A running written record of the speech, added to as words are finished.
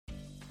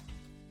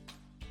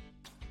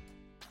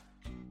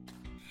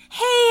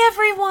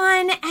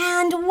everyone,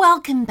 and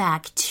welcome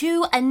back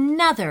to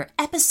another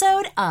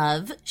episode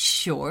of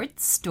Short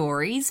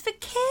Stories for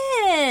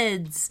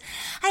Kids.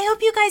 I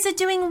hope you guys are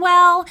doing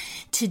well.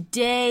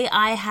 Today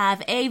I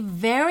have a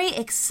very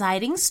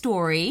exciting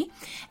story,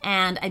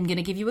 and I'm going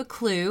to give you a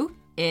clue.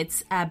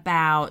 It's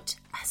about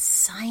a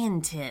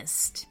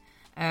scientist.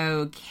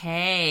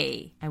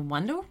 Okay, I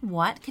wonder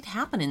what could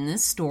happen in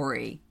this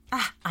story.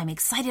 I'm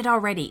excited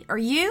already. Are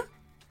you?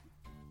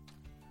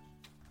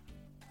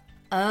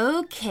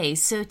 Okay,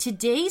 so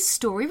today's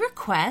story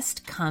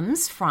request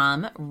comes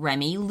from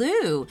Remi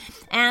Lou.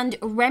 And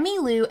Remi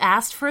Lou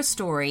asked for a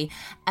story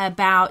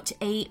about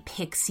a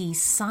pixie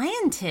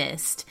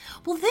scientist.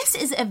 Well, this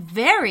is a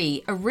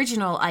very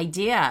original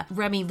idea,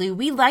 Remi Lou.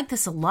 We like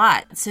this a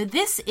lot. So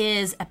this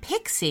is a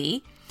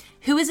pixie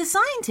who is a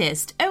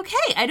scientist.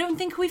 Okay, I don't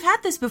think we've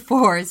had this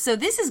before, so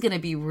this is going to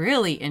be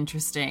really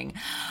interesting.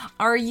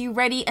 Are you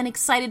ready and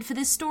excited for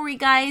this story,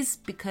 guys?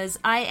 Because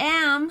I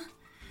am.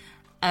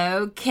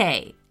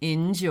 Okay,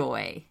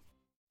 enjoy.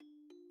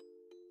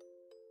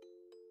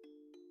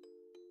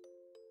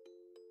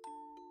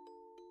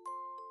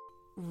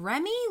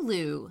 Remi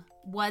Lou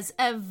was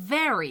a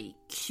very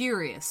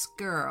curious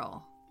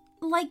girl.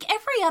 Like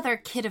every other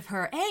kid of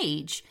her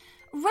age,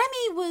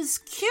 Remi was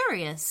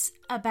curious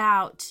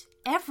about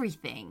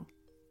everything.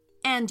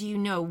 And you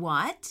know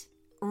what?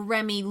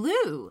 Remi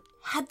Lou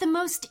had the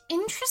most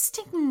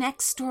interesting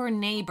next-door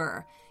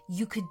neighbor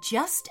you could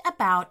just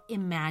about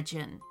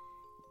imagine.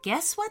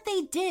 Guess what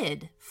they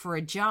did for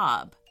a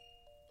job?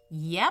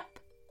 Yep,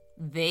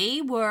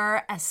 they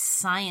were a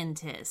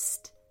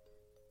scientist.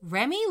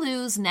 Remi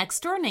Lou's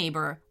next-door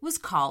neighbor was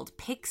called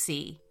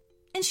Pixie,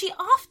 and she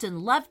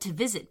often loved to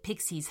visit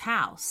Pixie's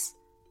house.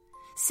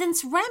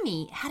 Since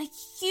Remi had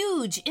a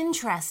huge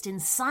interest in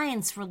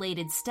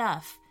science-related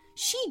stuff,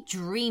 she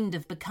dreamed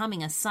of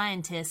becoming a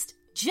scientist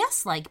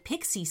just like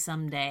Pixie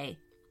someday.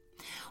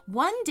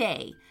 One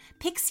day,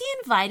 Pixie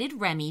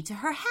invited Remi to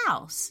her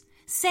house,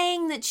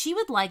 saying that she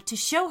would like to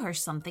show her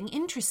something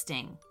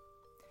interesting.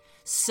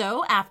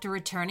 So after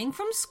returning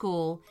from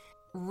school,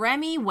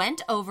 Remi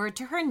went over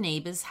to her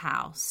neighbor's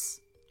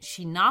house.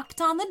 She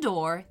knocked on the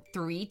door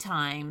 3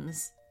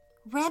 times.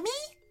 "Remi,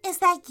 is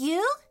that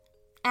you?"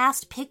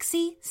 asked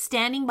Pixie,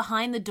 standing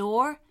behind the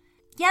door.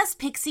 "Yes,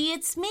 Pixie,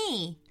 it's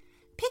me."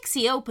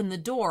 Pixie opened the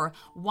door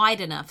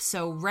wide enough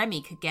so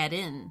Remi could get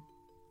in.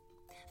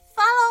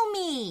 "Follow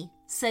me,"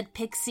 said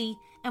Pixie,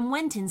 and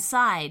went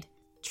inside.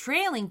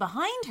 Trailing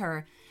behind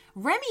her,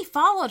 Remi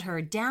followed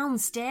her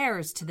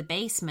downstairs to the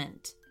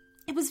basement.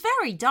 It was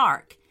very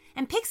dark,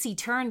 and Pixie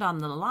turned on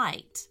the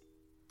light.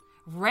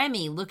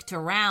 Remi looked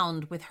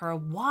around with her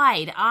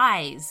wide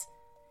eyes.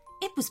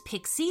 It was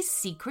Pixie's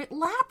secret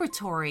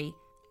laboratory,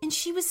 and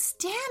she was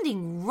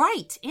standing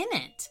right in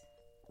it.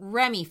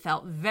 Remi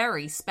felt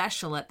very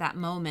special at that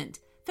moment,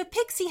 for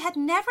Pixie had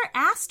never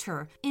asked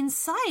her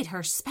inside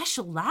her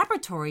special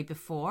laboratory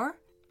before.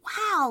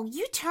 "Wow,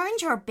 you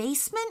turned your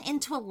basement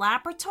into a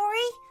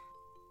laboratory?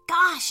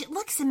 Gosh, it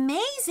looks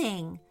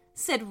amazing,"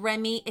 said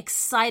Remi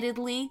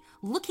excitedly,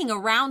 looking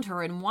around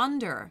her in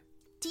wonder.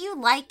 "Do you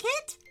like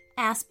it?"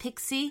 asked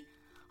Pixie.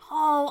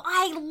 "Oh,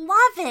 I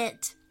love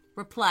it,"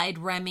 replied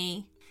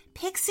Remi.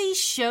 Pixie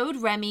showed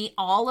Remi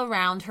all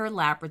around her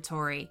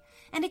laboratory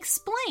and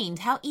explained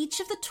how each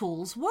of the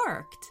tools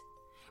worked.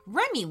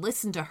 Remi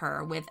listened to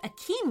her with a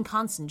keen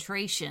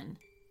concentration.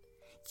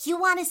 "You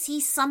want to see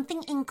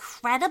something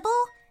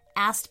incredible?"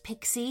 asked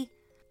Pixie.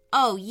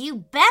 "Oh, you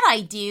bet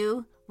I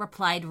do,"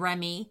 replied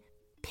Remi.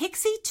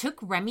 Pixie took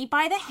Remi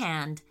by the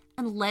hand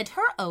and led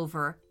her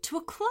over to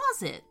a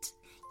closet.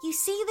 "You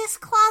see this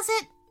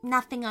closet?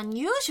 Nothing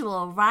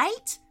unusual,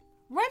 right?"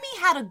 Remi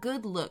had a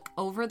good look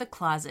over the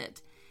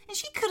closet, and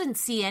she couldn't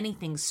see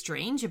anything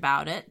strange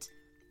about it.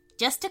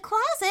 "Just a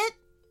closet,"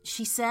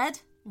 she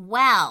said.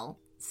 "Well,"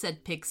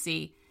 said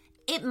Pixie,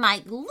 "it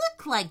might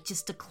look like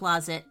just a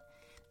closet,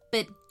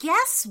 but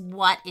guess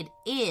what it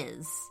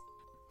is?"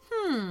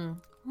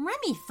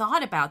 Remi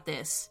thought about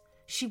this.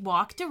 She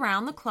walked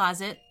around the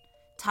closet,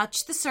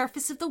 touched the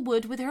surface of the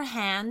wood with her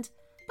hand,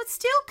 but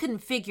still couldn't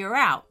figure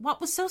out what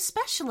was so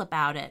special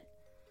about it.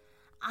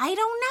 "I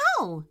don't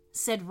know,"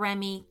 said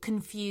Remi,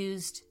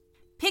 confused.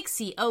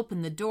 Pixie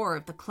opened the door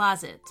of the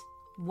closet.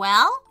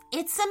 "Well,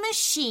 it's a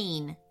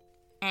machine.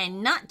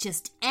 And not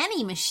just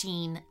any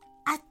machine,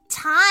 a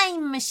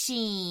time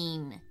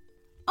machine."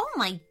 "Oh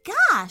my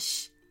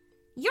gosh!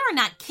 You're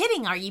not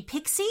kidding, are you,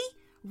 Pixie?"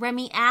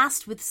 Remi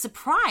asked with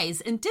surprise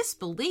and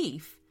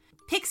disbelief.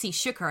 Pixie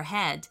shook her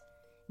head.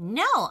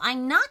 "No,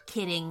 I'm not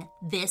kidding.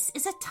 This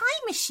is a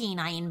time machine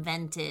I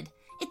invented.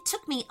 It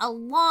took me a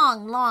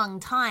long, long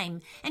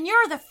time, and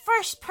you're the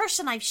first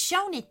person I've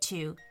shown it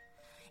to.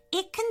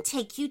 It can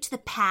take you to the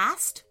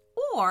past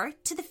or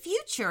to the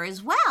future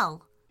as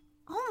well."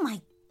 "Oh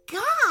my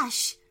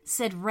gosh,"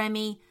 said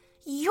Remi.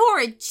 "You're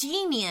a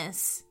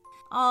genius."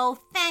 "Oh,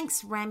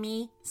 thanks,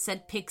 Remi,"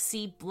 said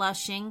Pixie,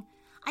 blushing.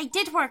 "I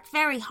did work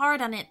very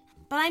hard on it,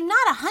 but I'm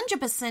not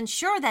 100%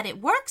 sure that it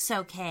works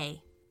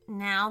okay.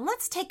 Now,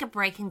 let's take a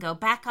break and go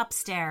back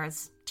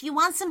upstairs. Do you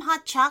want some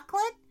hot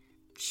chocolate?"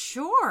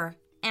 Sure,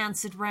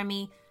 answered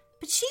Remi,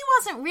 but she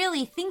wasn't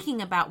really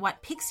thinking about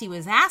what Pixie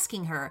was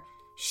asking her.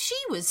 She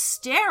was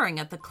staring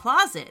at the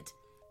closet,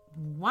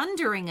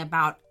 wondering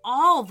about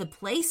all the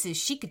places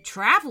she could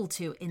travel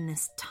to in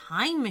this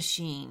time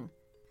machine.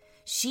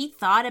 She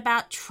thought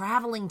about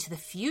traveling to the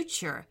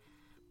future,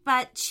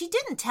 but she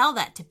didn't tell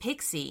that to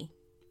Pixie.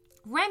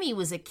 Remi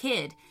was a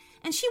kid,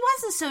 and she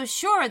wasn't so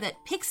sure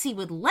that Pixie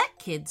would let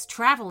kids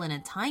travel in a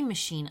time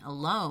machine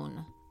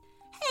alone.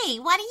 "Hey,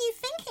 what are you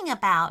thinking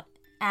about?"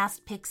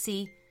 asked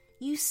Pixie.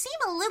 "You seem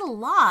a little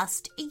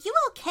lost. Are you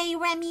okay,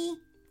 Remi?"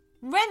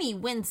 Remi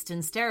winced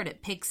and stared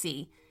at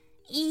Pixie.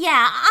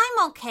 "Yeah,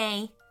 I'm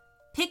okay."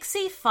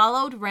 Pixie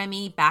followed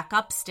Remi back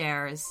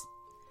upstairs.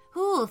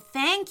 "Ooh,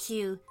 thank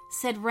you,"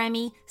 said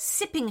Remi,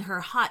 sipping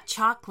her hot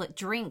chocolate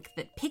drink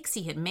that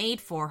Pixie had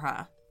made for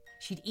her.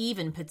 She'd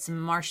even put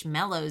some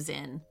marshmallows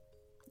in.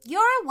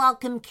 "You're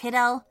welcome,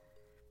 kiddo."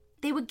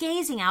 They were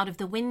gazing out of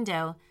the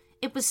window.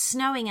 It was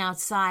snowing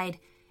outside,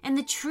 and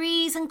the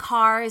trees and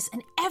cars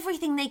and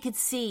everything they could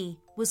see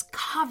was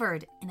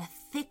covered in a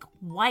thick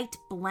white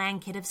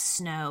blanket of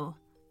snow.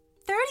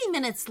 30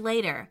 minutes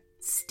later,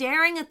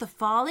 staring at the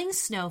falling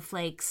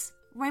snowflakes,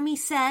 Remi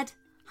said,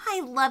 "I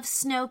love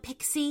snow,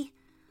 Pixie.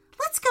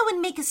 Let's go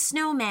and make a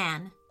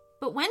snowman."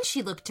 But when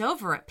she looked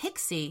over at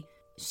Pixie,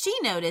 she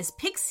noticed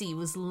Pixie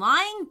was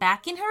lying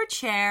back in her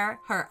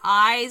chair, her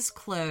eyes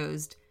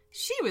closed.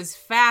 She was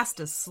fast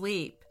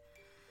asleep.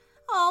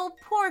 "Oh,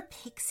 poor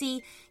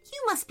Pixie,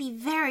 you must be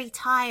very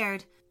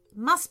tired.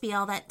 Must be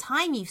all that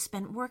time you've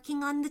spent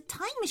working on the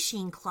time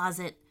machine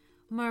closet,"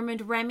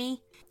 murmured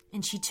Remi,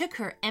 and she took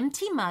her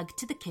empty mug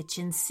to the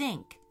kitchen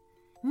sink.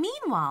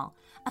 Meanwhile,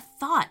 a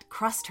thought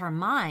crossed her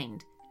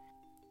mind.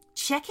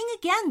 Checking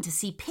again to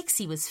see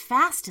Pixie was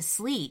fast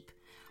asleep,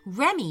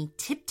 Remi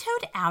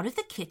tiptoed out of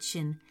the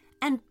kitchen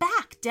and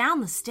back down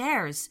the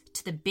stairs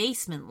to the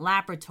basement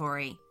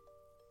laboratory.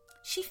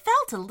 She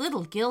felt a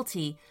little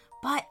guilty,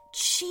 but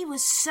she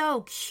was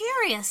so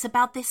curious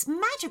about this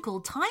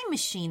magical time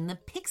machine the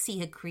Pixie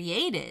had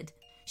created.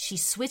 She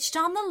switched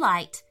on the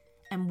light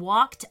and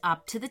walked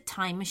up to the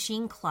time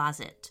machine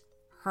closet.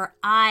 Her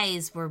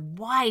eyes were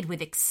wide with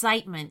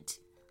excitement.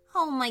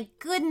 "Oh my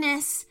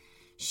goodness!"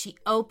 She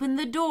opened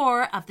the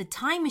door of the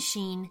time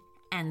machine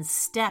and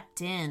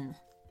stepped in.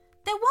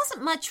 There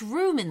wasn't much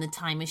room in the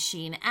time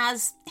machine,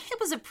 as it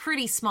was a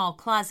pretty small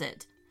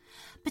closet.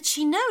 But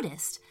she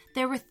noticed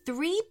there were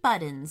 3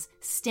 buttons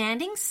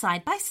standing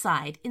side by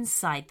side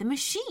inside the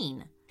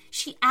machine.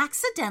 She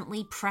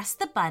accidentally pressed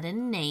the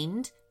button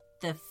named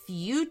the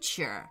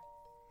future.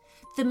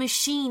 The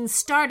machine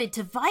started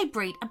to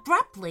vibrate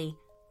abruptly.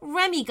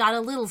 Remi got a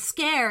little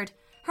scared.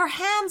 Her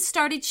hands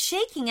started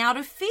shaking out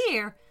of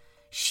fear.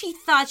 She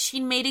thought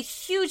she'd made a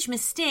huge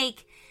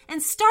mistake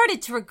and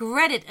started to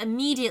regret it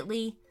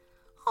immediately.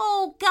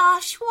 "Oh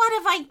gosh, what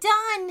have I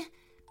done?"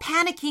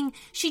 Panicking,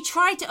 she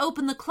tried to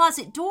open the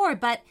closet door,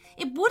 but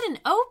it wouldn't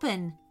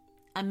open.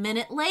 A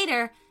minute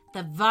later,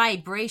 the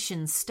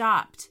vibration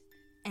stopped,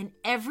 and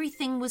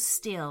everything was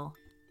still.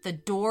 The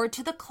door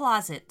to the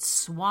closet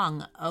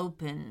swung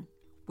open.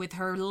 With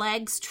her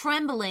legs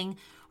trembling,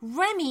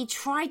 Remi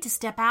tried to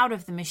step out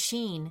of the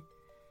machine.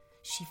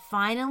 She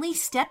finally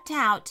stepped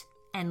out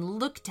and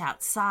looked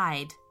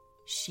outside.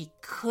 She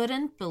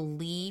couldn't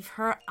believe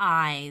her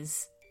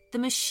eyes. The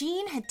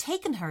machine had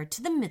taken her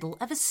to the middle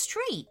of a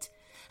street,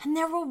 and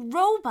there were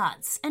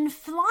robots and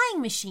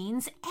flying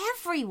machines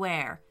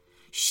everywhere,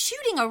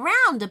 shooting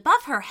around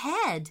above her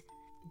head,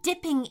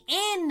 dipping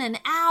in and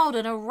out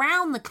and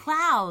around the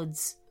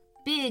clouds.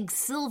 Big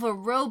silver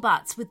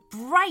robots with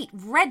bright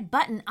red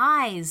button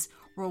eyes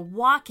were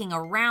walking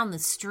around the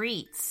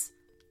streets.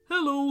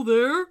 "Hello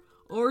there.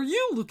 Are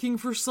you looking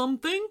for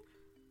something?"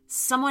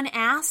 Someone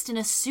asked in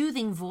a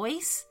soothing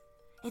voice.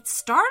 It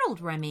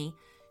startled Remi.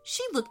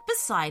 She looked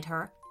beside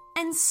her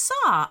and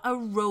saw a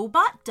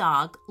robot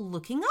dog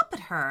looking up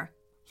at her.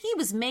 He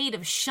was made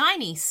of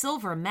shiny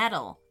silver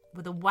metal,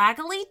 with a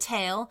waggly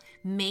tail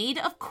made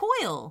of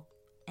coil,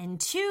 and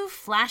 2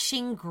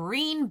 flashing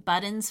green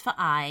buttons for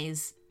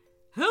eyes.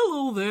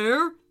 "Hello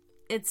there,"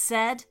 it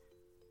said.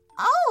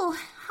 "Oh,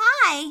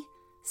 hi,"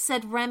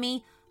 said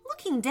Remi,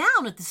 looking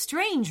down at the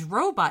strange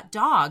robot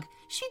dog.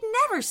 She'd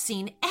never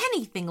seen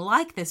anything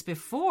like this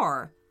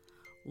before.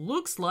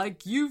 "Looks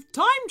like you've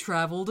time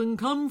traveled and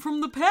come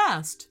from the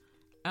past.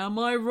 Am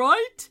I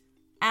right?"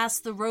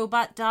 asked the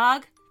robot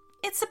dog.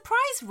 It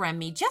surprised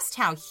Remi just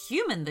how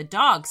human the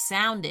dog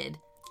sounded.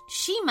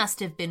 She must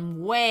have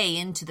been way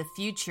into the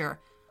future,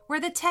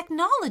 where the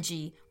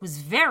technology was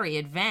very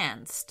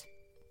advanced.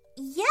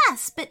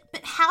 "Yes, but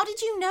how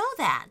did you know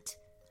that?"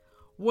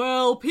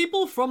 "Well,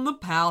 people from the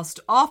past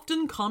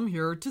often come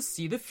here to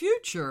see the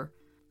future."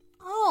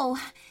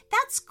 "Oh,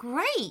 that's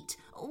great.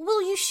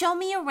 Will you show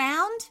me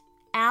around?"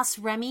 asked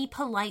Remi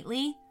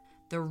politely.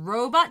 The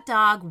robot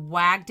dog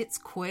wagged its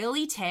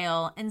coily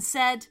tail and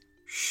said,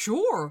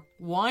 "Sure,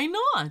 why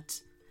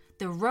not?"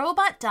 The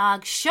robot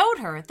dog showed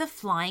her the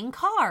flying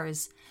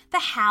cars. The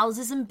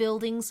houses and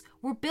buildings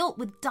were built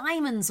with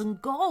diamonds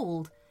and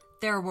gold.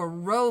 There were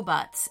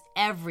robots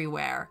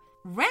everywhere.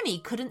 Remi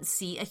couldn't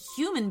see a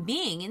human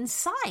being in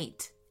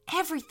sight.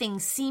 Everything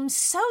seemed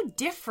so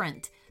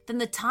different than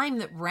the time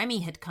that Remi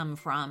had come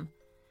from.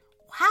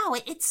 Wow,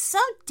 it's so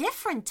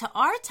different to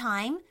our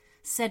time,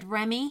 said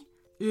Remi.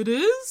 It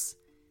is?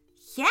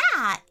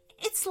 Yeah,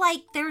 it's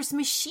like there's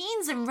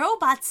machines and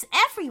robots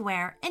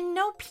everywhere and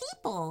no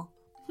people.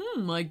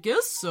 I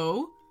guess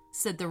so,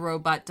 said the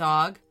robot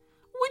dog.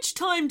 Which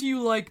time do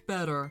you like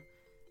better?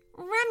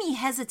 Remi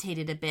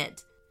hesitated a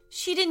bit.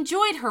 She'd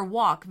enjoyed her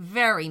walk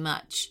very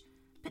much,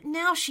 but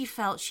now she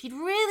felt she'd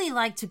really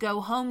like to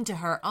go home to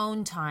her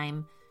own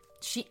time.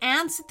 She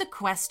answered the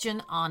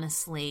question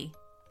honestly.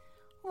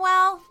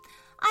 Well,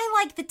 I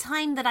like the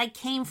time that I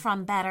came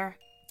from better.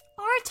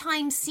 Our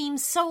time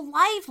seems so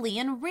lively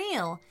and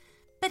real,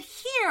 but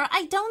here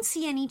I don't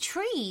see any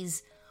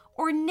trees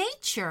or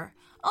nature,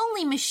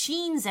 only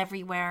machines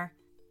everywhere.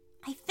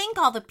 I think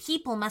all the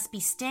people must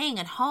be staying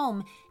at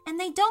home and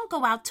they don't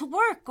go out to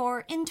work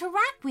or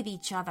interact with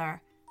each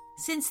other.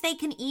 Since they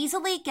can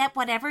easily get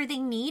whatever they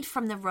need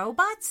from the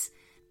robots,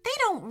 they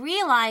don't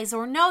realize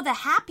or know the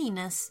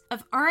happiness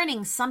of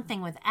earning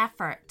something with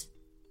effort.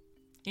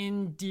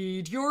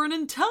 Indeed, you're an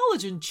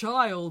intelligent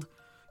child.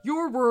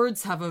 Your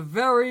words have a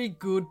very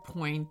good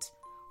point,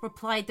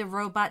 replied the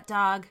robot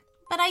dog.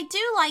 But I do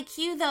like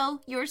you, though.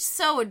 You're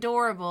so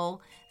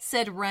adorable,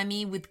 said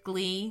Remi with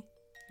glee.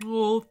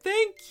 Oh,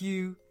 thank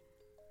you,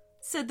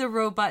 said the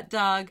robot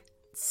dog,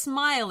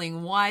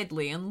 smiling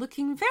widely and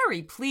looking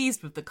very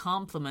pleased with the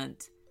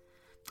compliment.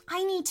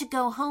 I need to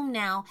go home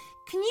now.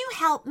 Can you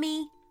help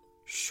me?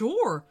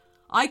 Sure,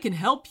 I can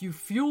help you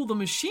fuel the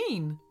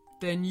machine.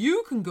 Then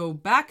you can go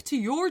back to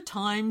your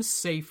time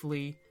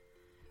safely.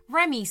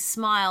 Remi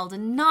smiled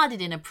and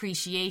nodded in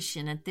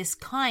appreciation at this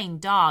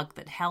kind dog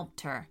that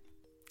helped her.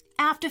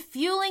 After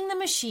fueling the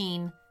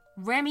machine,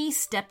 Remi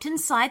stepped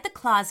inside the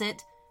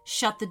closet,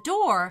 shut the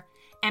door,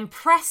 and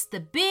pressed the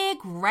big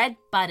red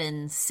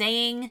button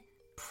saying,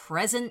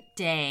 "Present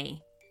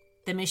day."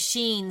 The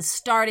machine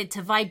started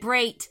to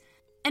vibrate,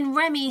 and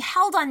Remi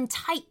held on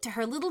tight to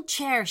her little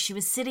chair she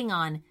was sitting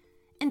on,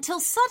 until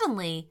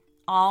suddenly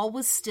all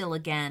was still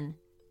again,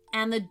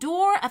 and the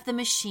door of the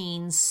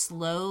machine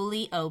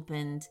slowly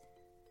opened.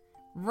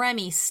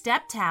 Remi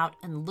stepped out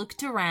and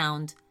looked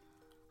around.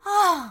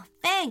 Oh,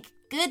 thank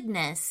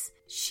goodness!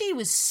 She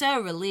was so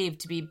relieved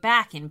to be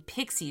back in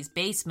Pixie's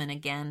basement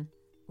again.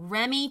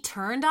 Remi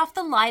turned off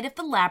the light of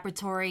the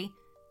laboratory,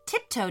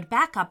 tiptoed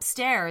back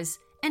upstairs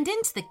and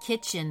into the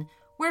kitchen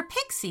where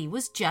Pixie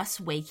was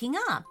just waking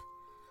up.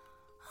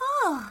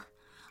 Oh,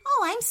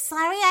 I'm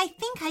sorry. I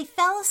think I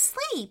fell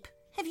asleep.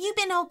 Have you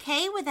been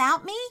okay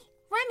without me?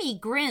 Remi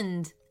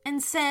grinned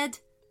and said,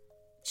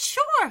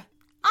 Sure,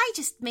 I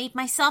just made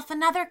myself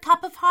another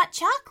cup of hot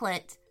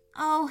chocolate.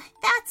 Oh,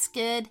 that's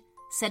good,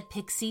 said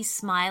Pixie,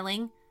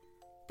 smiling.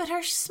 But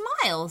her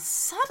smile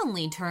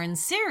suddenly turned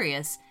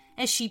serious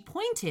as she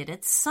pointed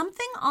at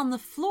something on the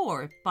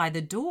floor by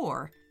the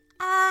door.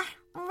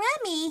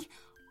 Remi,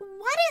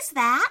 what is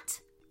that?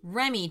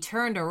 Remi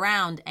turned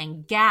around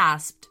and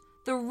gasped.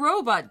 The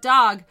robot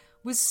dog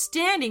was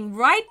standing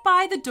right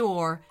by the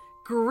door,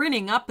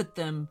 grinning up at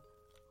them.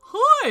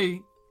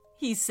 Hi,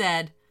 he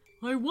said.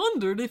 I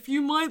wondered if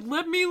you might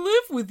let me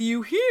live with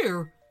you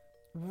here.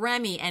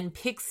 Remi and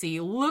Pixie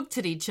looked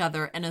at each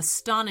other in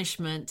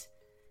astonishment.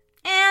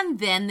 And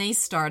then they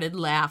started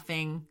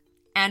laughing.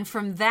 And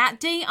from that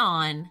day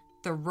on,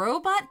 the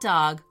robot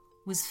dog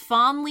was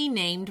fondly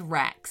named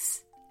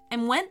Rex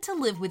and went to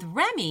live with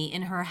Remi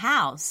in her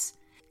house.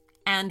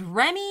 And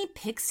Remi,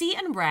 Pixie,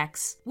 and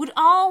Rex would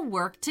all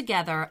work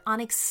together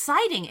on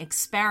exciting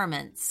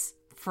experiments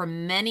for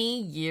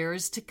many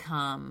years to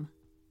come.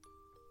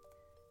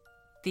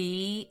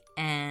 The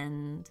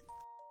end.